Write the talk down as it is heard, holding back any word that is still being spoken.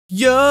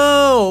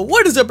Yo,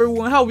 what is up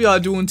everyone? How we all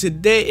doing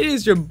today? It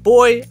is your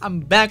boy. I'm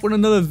back with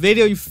another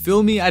video, you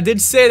feel me? I did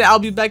say that I'll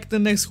be back the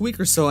next week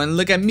or so, and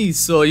look at me.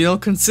 So, you know,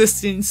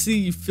 consistency,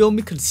 you feel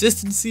me?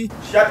 Consistency.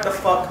 Shut the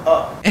fuck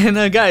up.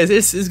 And guys,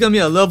 this is gonna be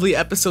a lovely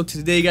episode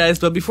today, guys.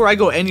 But before I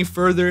go any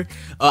further,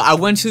 I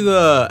went to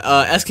the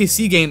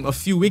SKC game a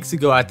few weeks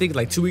ago, I think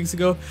like 2 weeks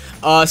ago.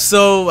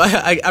 So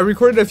I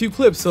recorded a few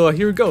clips, so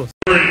here it goes.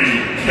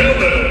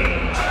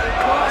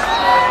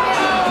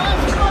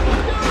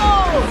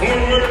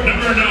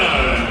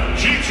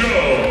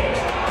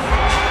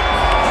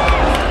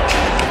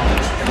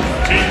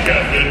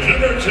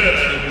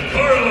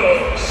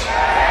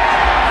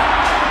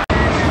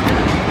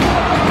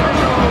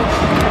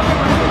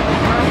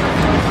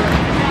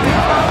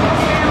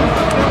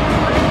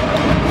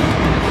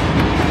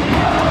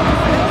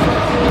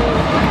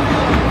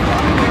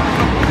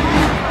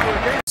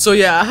 So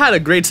yeah, I had a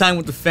great time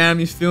with the fam,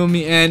 you feel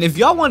me? And if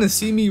y'all want to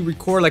see me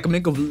record like a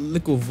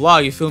little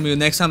vlog, you feel me? The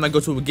next time I go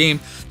to a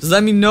game, just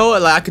let me know.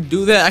 Like I could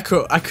do that.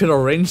 I could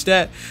arrange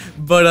that.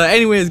 But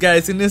anyways,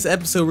 guys, in this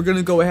episode, we're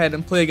gonna go ahead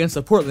and play against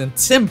the Portland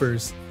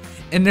Timbers,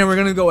 and then we're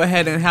gonna go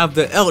ahead and have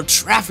the El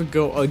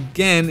Tráfico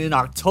again in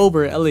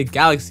October, LA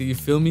Galaxy, you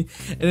feel me?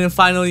 And then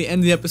finally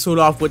end the episode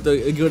off with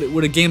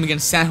a game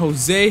against San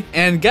Jose.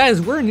 And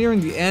guys, we're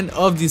nearing the end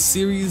of this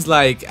series.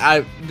 Like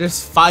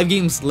there's 5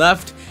 games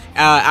left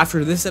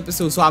after this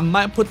episode, so I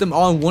might put them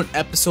all in one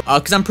episode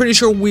because I'm pretty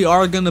sure we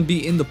are gonna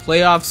be in the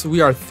playoffs.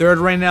 We are 3rd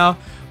right now,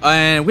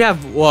 and we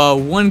have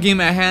 1 game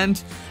at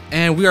hand,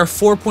 and we are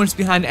 4 points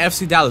behind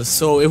FC Dallas.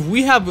 So if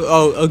we have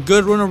a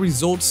good run of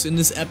results in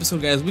this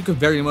episode, guys, we could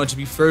very much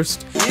be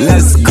 1st.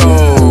 Let's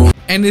go.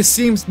 And it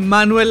seems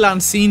Manuel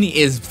Lanzini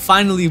is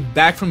finally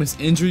back from his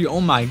injury.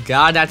 Oh my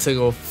god, that took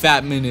a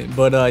fat minute,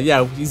 but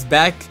yeah, he's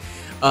back.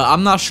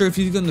 I'm not sure if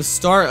he's gonna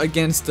start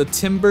against the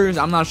Timbers.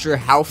 I'm not sure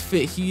how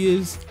fit he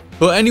is.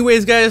 But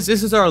anyways, guys,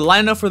 this is our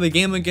lineup for the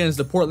game against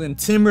the Portland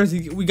Timbers.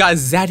 We got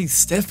Zaddy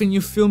Stefan, you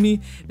feel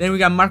me? Then we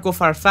got Marco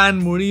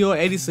Farfan, Murillo,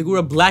 Eddie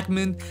Segura,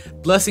 Blackman,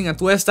 Blessing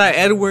Atuesta,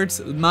 Edwards,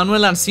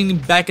 Manuel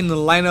Lanzini back in the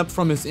lineup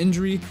from his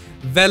injury,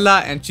 Vela,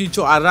 and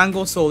Chicho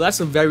Arango. So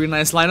that's a very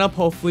nice lineup.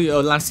 Hopefully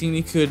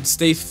Lanzini could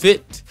stay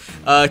fit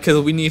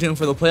because we need him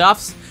for the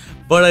playoffs.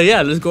 But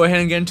yeah, let's go ahead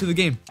and get into the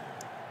game.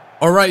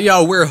 Alright,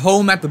 y'all, we're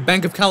home at the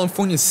Bank of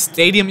California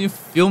Stadium, you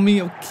feel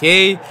me?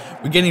 Okay,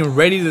 we're getting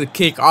ready to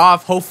kick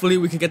off. Hopefully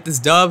we could get this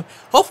dub.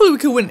 Hopefully we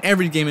could win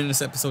every game in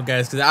this episode,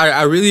 guys, because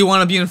I really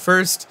want to be in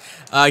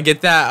 1st,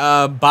 get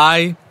that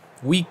bye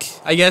week,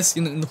 I guess,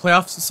 in the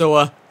playoffs.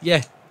 So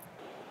yeah,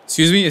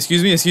 excuse me,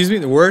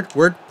 the word,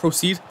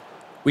 proceed.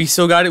 We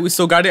still got it.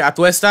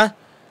 Atuesta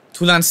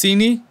to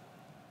Lanzini,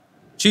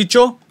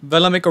 Chicho,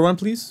 Vela, make a run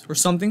please, or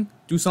something,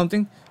 do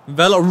something.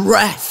 Vela,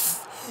 ref.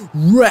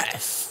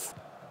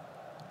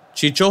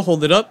 Chicho,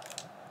 hold it up.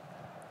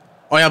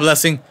 Oh yeah,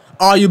 Blessing.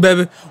 Oh, you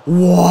baby.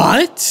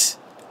 What?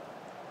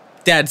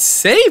 That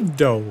saved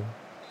though.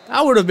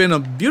 That would have been a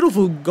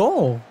beautiful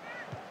goal.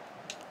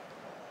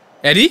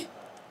 Eddie?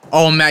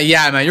 Oh man,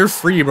 yeah man, you're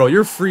free, bro.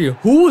 You're free.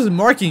 Who was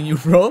marking you,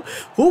 bro?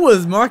 Who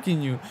was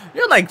marking you?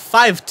 You're like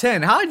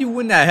 5'10". How did you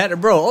win that header,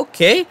 bro?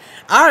 Okay.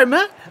 Alright,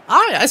 man.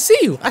 Alright, I see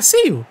you. I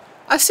see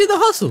the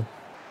hustle.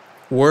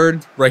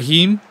 Word,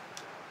 Raheem.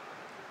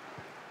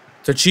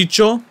 To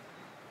Chicho.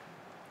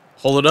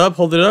 Hold it up.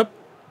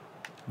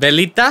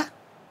 Velita.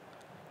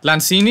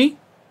 Lanzini.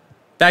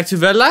 Back to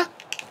Vela.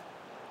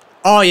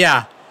 Oh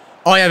yeah,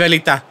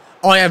 Velita.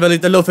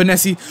 Little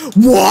finesse.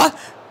 What?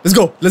 Let's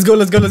go. I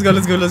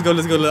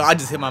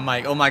just hit my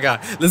mic. Oh my god.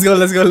 Let's go.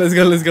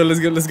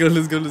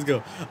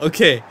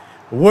 Okay.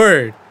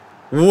 Word.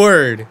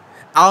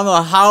 I don't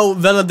know how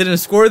Vela didn't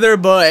score there,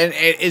 but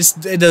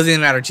it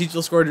doesn't matter.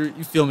 Chicho scored.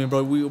 You feel me,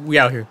 bro? We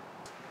out here.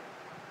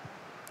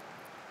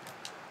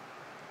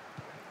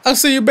 I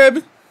see you,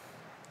 baby.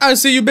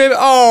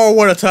 Oh,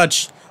 what a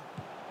touch.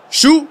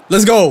 Shoot.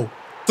 Let's go.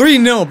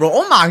 3-0, bro.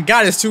 Oh my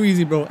god, it's too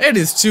easy, bro. It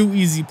is too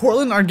easy.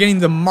 Portland are getting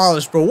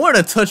demolished, bro. What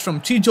a touch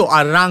from Chicho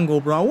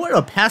Arango, bro. What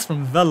a pass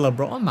from Vela,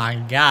 bro. Oh my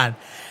god.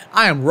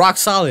 I am rock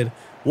solid.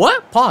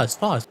 What?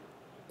 Pause.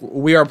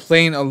 We are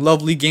playing a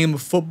lovely game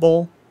of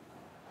football.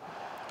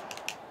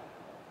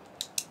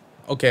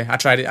 Okay, I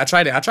tried it. You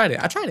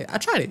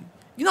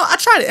know, I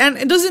tried it, and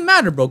it doesn't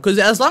matter, bro. Because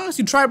as long as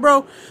you try,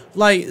 bro,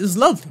 like, it's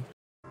lovely.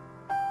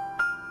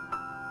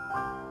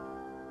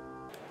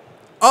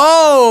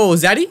 Oh,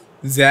 Zaddy,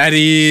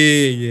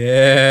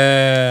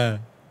 yeah.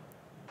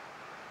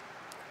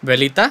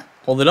 Velita,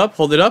 hold it up.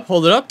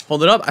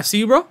 I see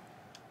you, bro.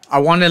 I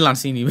wanted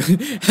Lanzini.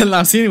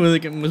 Lanzini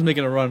was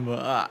making a run,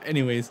 but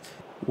anyways.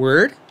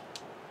 Word.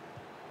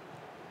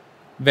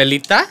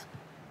 Velita.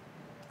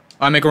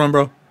 I make a run,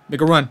 bro.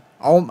 Make a run.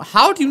 Oh,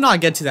 how do you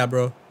not get to that,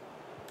 bro?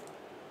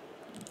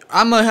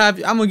 I'm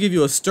gonna give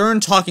you a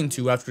stern talking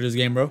to after this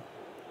game, bro.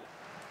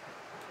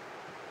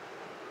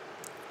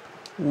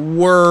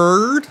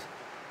 Word.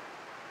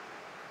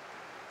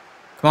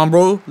 Come on,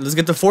 bro. Let's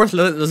get the 4th.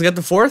 Let's get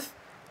the 4th.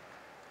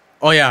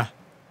 Oh, yeah.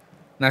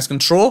 Nice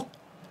control.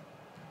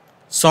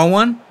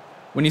 Someone.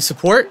 We need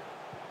support.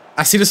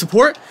 I see the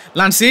support.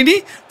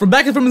 Lanzini from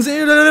back and from his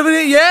yeah.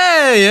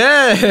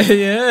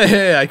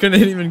 I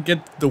couldn't even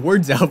get the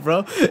words out,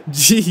 bro.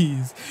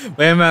 Jeez.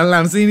 But man,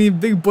 Lanzini,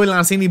 big boy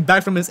Lanzini,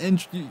 back from his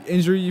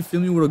injury. You feel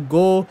me, with a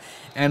goal,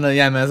 and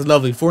yeah, man, it's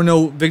lovely.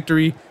 4-0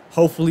 victory.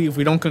 Hopefully, if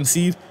we don't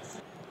concede.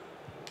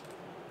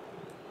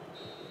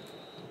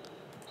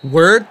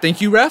 Word.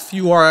 Thank you, ref.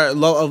 You are a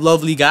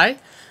lovely guy.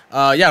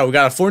 Yeah, we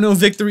got a 4-0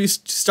 victory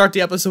to start the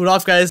episode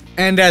off, guys.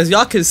 And as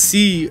y'all can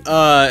see,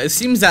 it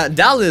seems that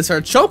Dallas are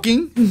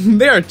choking.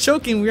 They are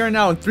choking. We are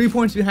now 3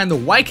 points behind the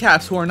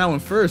Whitecaps, who are now in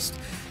first.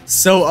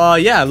 So,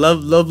 yeah,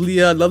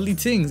 lovely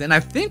things. And I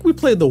think we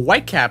played the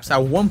Whitecaps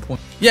at one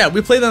point. Yeah,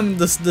 we played them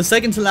the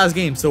second to last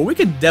game. So we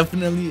could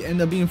definitely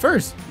end up being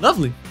first.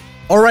 Lovely.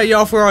 Alright,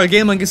 y'all, for our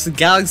game against the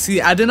Galaxy,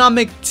 I did not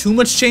make too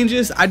much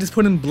changes. I just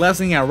put in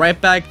Blessing at right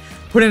back,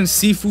 put in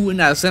Sifu in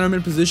that center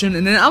mid position,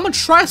 and then I'm going to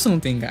try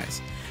something,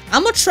 guys.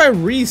 I'm gonna try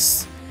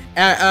Reese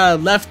at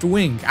left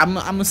wing. I'm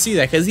gonna see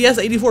that because he has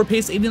 84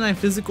 pace, 89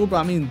 physical, bro.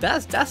 I mean,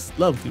 that's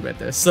lovely right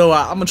there. So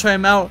I'm gonna try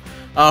him out.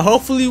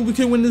 Hopefully we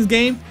can win this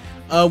game,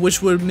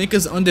 which would make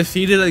us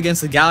undefeated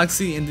against the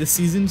Galaxy in this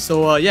season.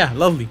 So yeah,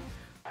 lovely.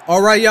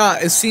 All right, y'all.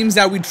 It seems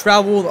that we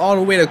traveled all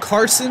the way to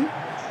Carson.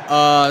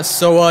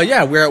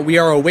 Yeah, we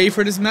are away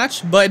for this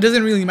match, but it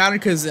doesn't really matter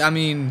because I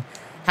mean,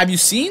 have you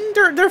seen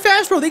their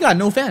fans, bro? They got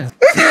no fans.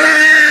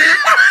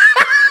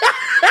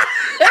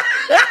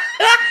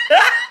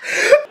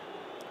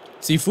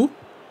 Sifu,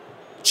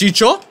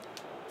 Chicho,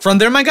 from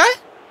there, my guy.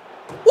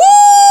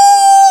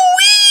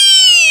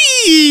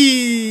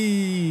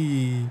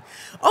 Woo-wee!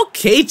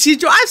 Okay,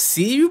 Chicho, I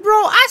see you, bro.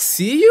 I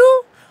see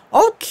you.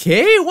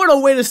 Okay, what a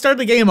way to start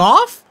the game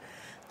off.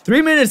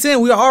 3 minutes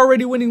in, we are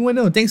already winning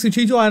 1-0. Thanks to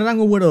Chicho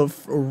Arango with a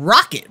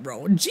rocket,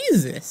 bro.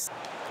 Jesus.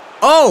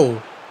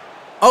 Oh,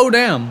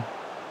 damn.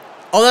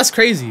 Oh, that's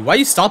crazy. Why are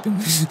you stopping?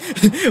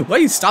 Why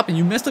are you stopping?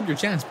 You messed up your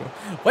chance, bro.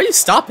 Why are you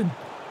stopping?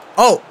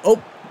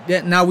 Oh.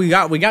 Yeah, now we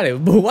got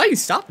it. But why are you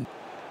stopping?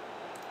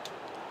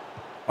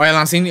 Alright,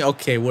 Lanzini.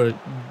 Okay, what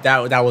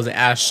that was an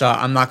ass shot.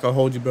 I'm not gonna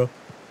hold you, bro.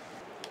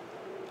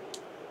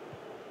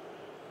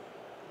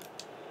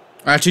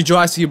 Alright, Chicho,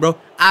 I see you, bro.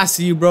 I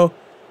see you, bro.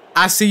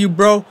 I see you,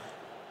 bro.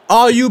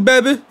 All you,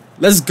 baby.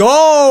 Let's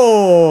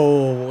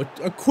go.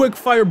 A quick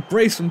fire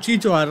brace from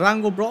Chicho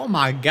Arango, bro. Oh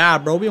my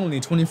god, bro. We only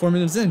 24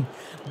 minutes in.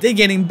 They're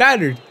getting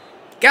battered.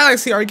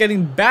 Galaxy are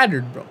getting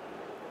battered, bro.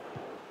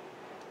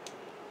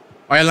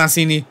 Alright,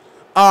 Lanzini.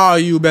 Are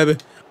you, baby?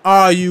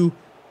 Are you?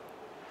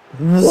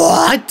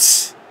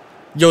 What?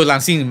 Yo,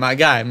 Lanzini, my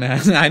guy,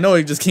 man. I know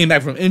he just came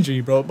back from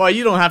injury, bro. But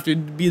you don't have to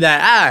be that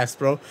ass,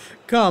 bro.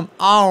 Come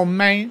on,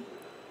 man.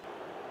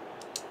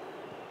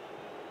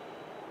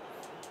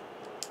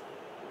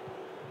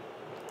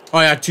 Oh,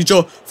 yeah,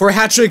 Chicho for a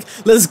hat trick.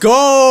 Let's go.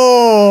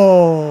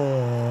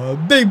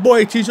 Big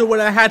boy Chicho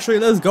with a hat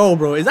trick. Let's go,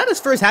 bro. Is that his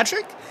first hat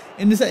trick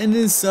in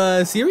this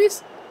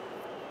series?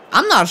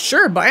 I'm not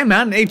sure, but hey,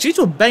 man, hey,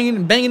 Chicho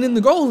banging in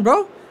the goals,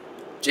 bro.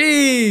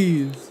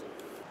 Jeez.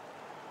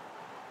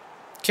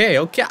 Okay.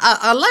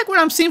 I like what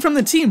I'm seeing from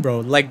the team,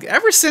 bro. Like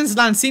ever since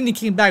Lanzini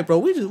came back, bro,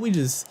 we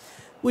just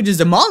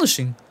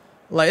demolishing.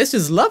 Like it's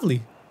just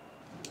lovely.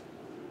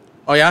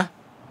 Oh yeah.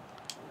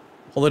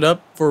 Hold it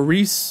up for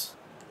Reese.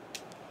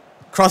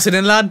 Cross it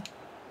in, lad.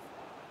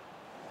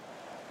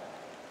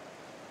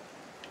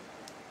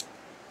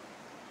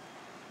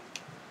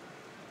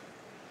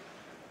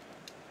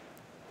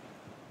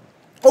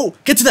 Oh,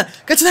 get to that!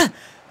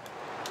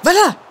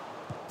 Vela!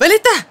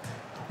 Velita!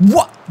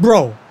 What?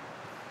 Bro. Oh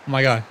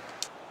my god.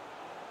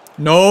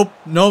 Nope.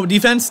 No,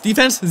 defense.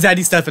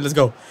 Zaddy Stefan, let's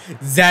go.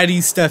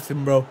 Zaddy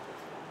Stefan, bro.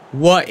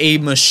 What a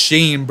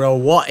machine, bro.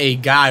 What a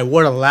guy.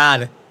 What a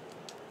lad.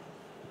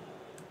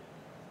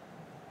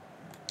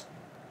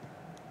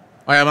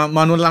 Alright,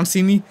 Manuel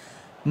Lanzini.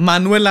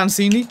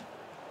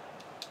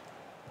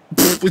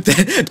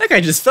 That guy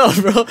just fell,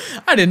 bro.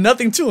 I did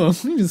nothing to him.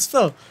 He just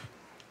fell.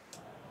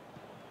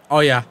 Oh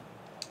yeah.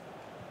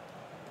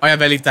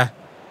 Velita.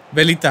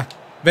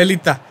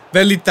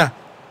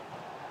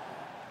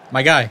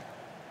 My guy.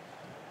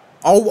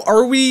 Oh,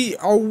 are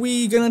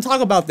we gonna talk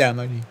about that,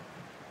 money?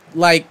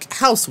 Like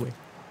how sway?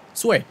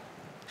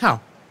 How?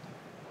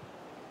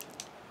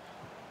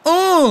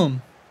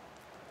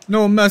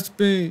 No must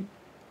be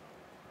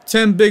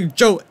 10 big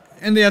Joe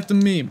and they after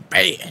me.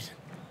 Bad.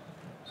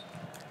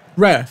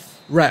 Ref.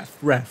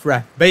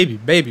 Baby.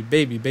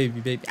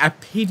 I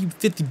paid you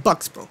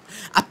 $50, bro.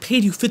 I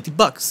paid you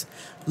 $50.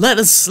 Let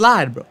us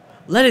slide, bro.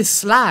 Let it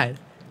slide.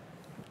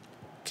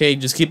 Okay,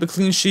 just keep a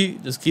clean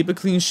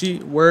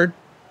sheet. Word.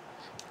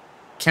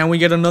 Can we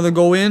get another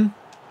go in?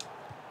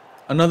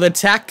 Another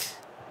attack?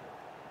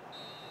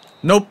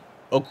 Nope.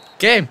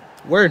 Okay.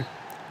 Word.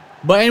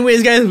 But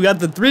anyways, guys, we got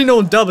the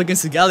 3-0 dub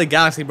against the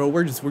Galaxy, bro.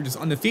 We're just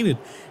undefeated.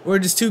 We're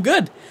just too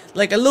good.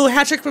 Like a little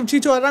hat trick from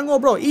Chicho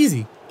Arango, bro.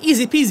 Easy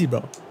peasy,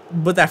 bro.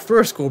 But that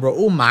first goal, bro.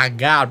 Oh my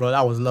god, bro.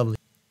 That was lovely.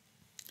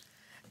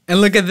 And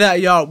look at that,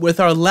 y'all.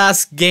 With our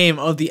last game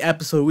of the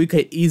episode, we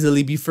could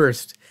easily be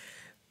first.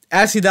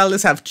 FC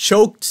Dallas have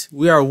choked.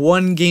 We are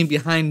 1 game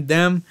behind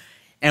them.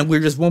 and we're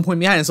just 1 point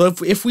behind. So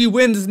if we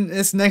win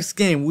this next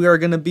game, we are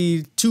gonna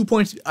be 2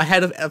 points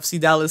ahead of FC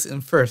Dallas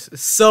in first.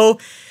 So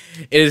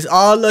it is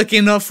all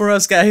looking up for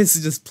us, guys.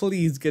 Just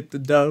please get the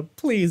dub.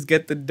 Please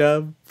get the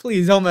dub.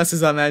 Please don't mess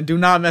this up, man. Do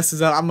not mess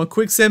this up. I'm a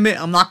quick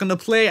submit. I'm not gonna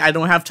play. I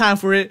don't have time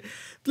for it.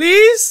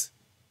 Please.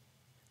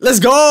 Let's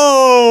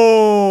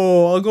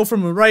go! I'll go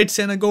from the right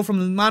and I go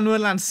from Manuel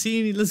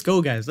Lanzini. Let's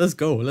go, guys. Let's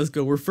go. Let's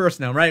go. We're first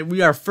now, right?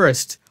 We are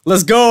first.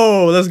 Let's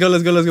go. Let's go.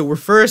 Let's go. Let's go. We're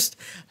first.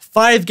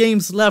 5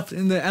 games left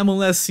in the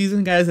MLS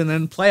season, guys, and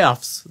then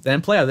playoffs.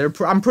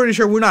 I'm pretty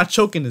sure we're not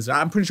choking this.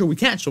 I'm pretty sure we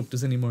can't choke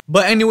this anymore.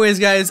 But anyways,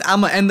 guys,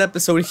 I'm gonna end the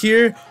episode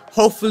here.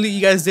 Hopefully, you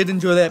guys did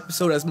enjoy the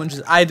episode as much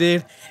as I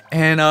did.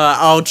 And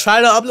I'll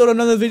try to upload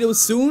another video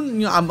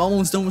soon. You know, I'm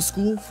almost done with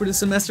school for this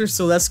semester,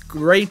 so that's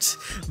great.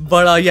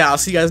 But yeah, I'll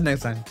see you guys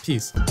next time.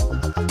 Peace.